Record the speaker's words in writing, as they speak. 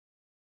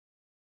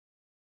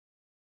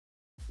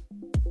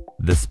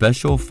The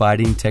special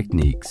fighting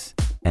techniques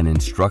and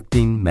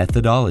instructing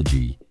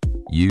methodology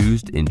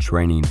used in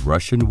training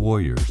Russian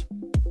warriors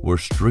were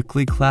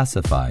strictly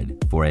classified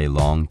for a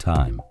long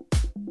time,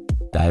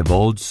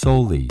 divulged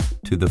solely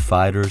to the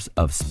fighters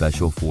of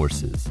special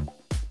forces.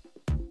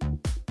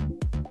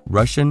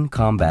 Russian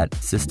combat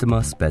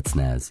SYSTEMA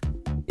SPETSNAZ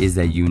is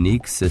a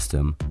unique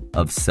system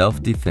of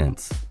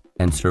self-defense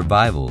and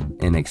survival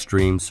in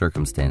extreme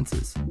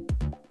circumstances.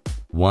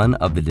 One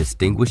of the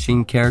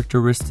distinguishing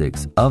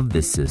characteristics of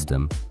this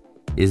system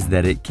is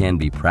that it can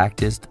be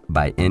practiced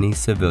by any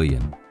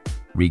civilian,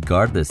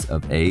 regardless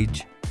of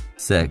age,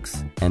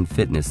 sex, and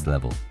fitness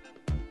level,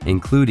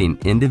 including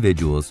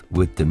individuals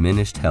with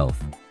diminished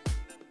health.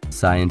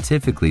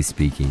 Scientifically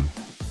speaking,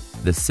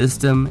 the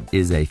system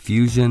is a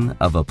fusion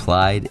of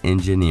applied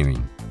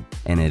engineering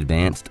and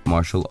advanced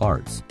martial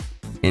arts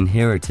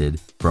inherited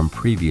from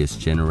previous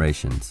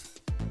generations.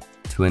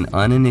 To an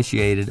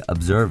uninitiated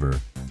observer,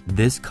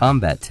 this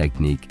combat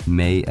technique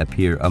may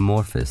appear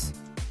amorphous,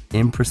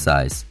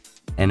 imprecise,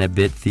 and a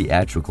bit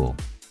theatrical,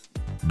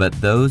 but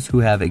those who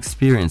have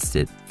experienced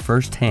it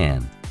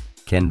firsthand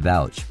can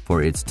vouch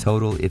for its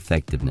total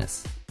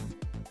effectiveness.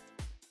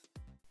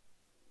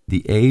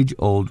 The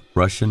age-old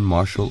Russian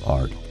martial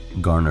art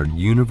garnered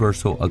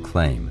universal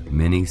acclaim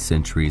many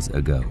centuries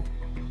ago,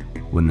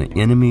 when the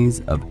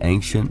enemies of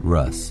ancient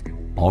Rus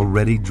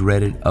already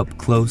dreaded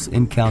up-close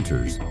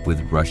encounters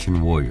with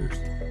Russian warriors.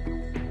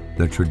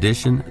 The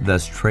tradition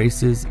thus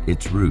traces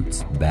its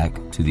roots back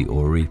to the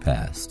hoary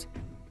past.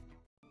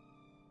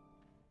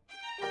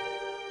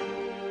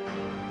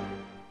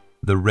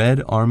 The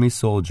Red Army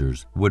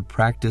soldiers would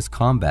practice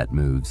combat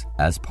moves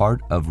as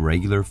part of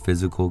regular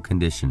physical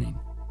conditioning.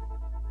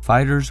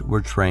 Fighters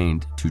were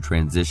trained to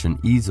transition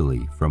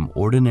easily from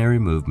ordinary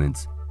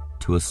movements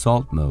to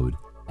assault mode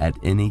at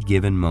any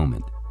given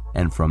moment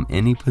and from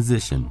any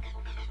position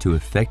to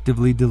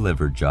effectively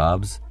deliver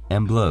jabs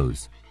and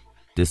blows,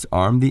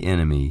 disarm the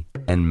enemy,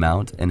 and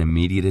mount an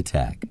immediate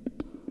attack,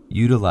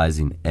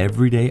 utilizing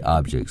everyday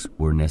objects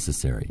where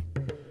necessary.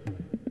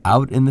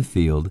 Out in the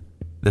field,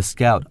 the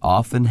scout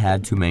often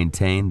had to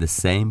maintain the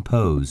same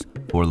pose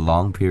for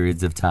long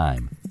periods of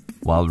time,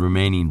 while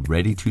remaining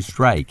ready to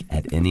strike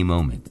at any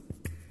moment.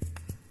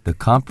 The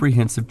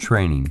comprehensive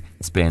training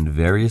spanned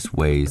various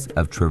ways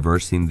of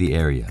traversing the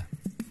area,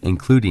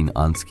 including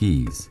on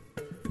skis,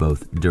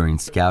 both during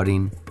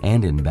scouting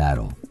and in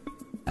battle,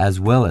 as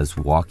well as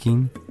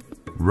walking,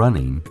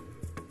 running,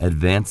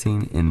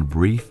 advancing in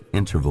brief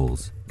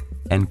intervals,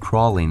 and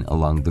crawling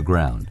along the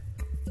ground,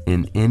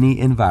 in any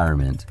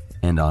environment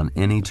and on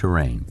any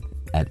terrain,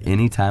 at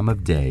any time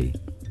of day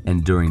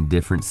and during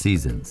different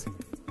seasons,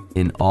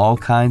 in all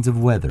kinds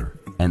of weather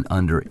and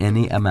under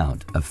any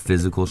amount of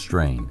physical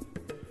strain,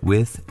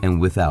 with and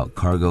without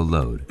cargo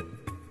load,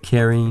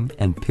 carrying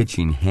and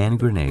pitching hand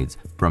grenades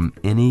from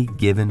any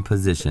given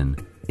position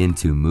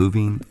into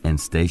moving and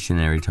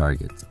stationary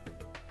targets.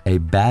 A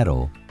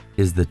battle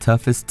is the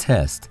toughest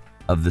test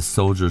of the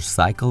soldier's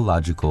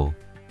psychological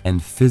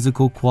and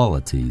physical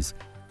qualities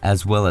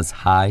as well as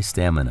high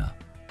stamina.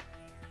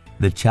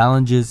 The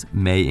challenges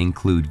may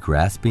include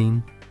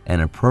grasping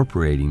and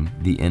appropriating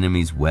the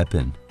enemy's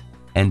weapon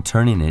and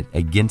turning it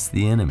against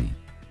the enemy,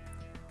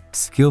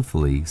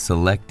 skillfully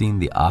selecting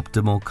the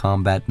optimal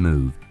combat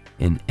move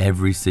in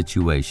every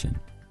situation.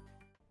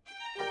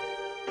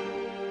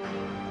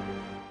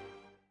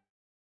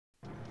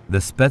 The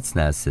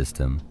Spetsnaz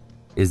system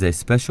is a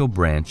special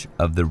branch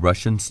of the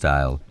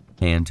Russian-style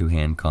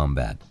hand-to-hand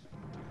combat.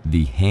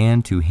 The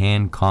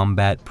hand-to-hand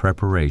combat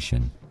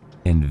preparation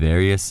in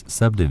various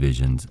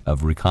subdivisions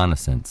of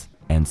reconnaissance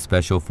and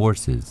special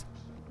forces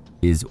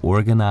is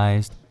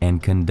organized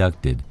and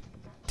conducted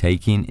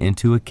taking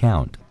into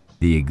account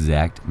the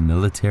exact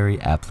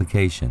military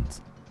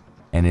applications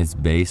and is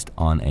based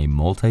on a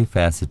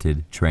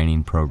multifaceted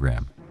training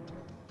program,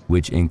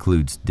 which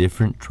includes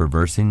different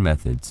traversing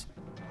methods,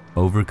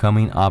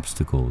 overcoming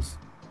obstacles,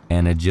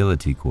 an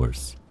agility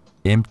course,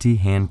 empty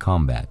hand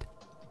combat,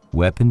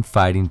 weapon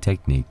fighting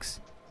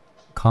techniques,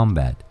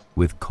 combat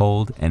with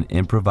cold and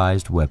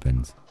improvised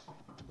weapons,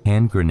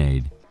 hand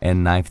grenade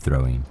and knife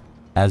throwing,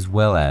 as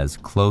well as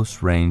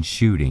close-range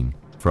shooting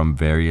from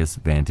various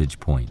vantage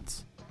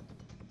points.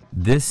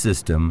 This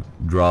system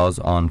draws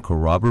on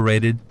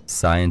corroborated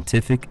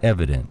scientific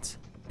evidence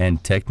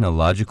and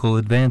technological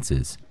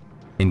advances,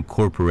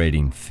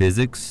 incorporating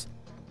physics,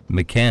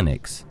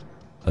 mechanics,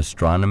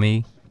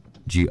 astronomy,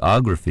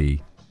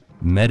 geography,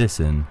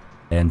 medicine,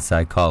 and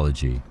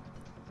psychology.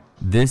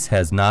 This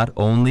has not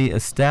only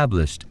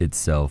established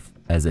itself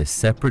as a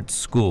separate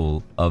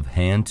school of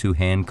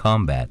hand-to-hand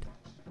combat,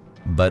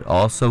 but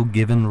also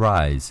given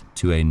rise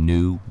to a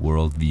new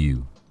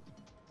worldview.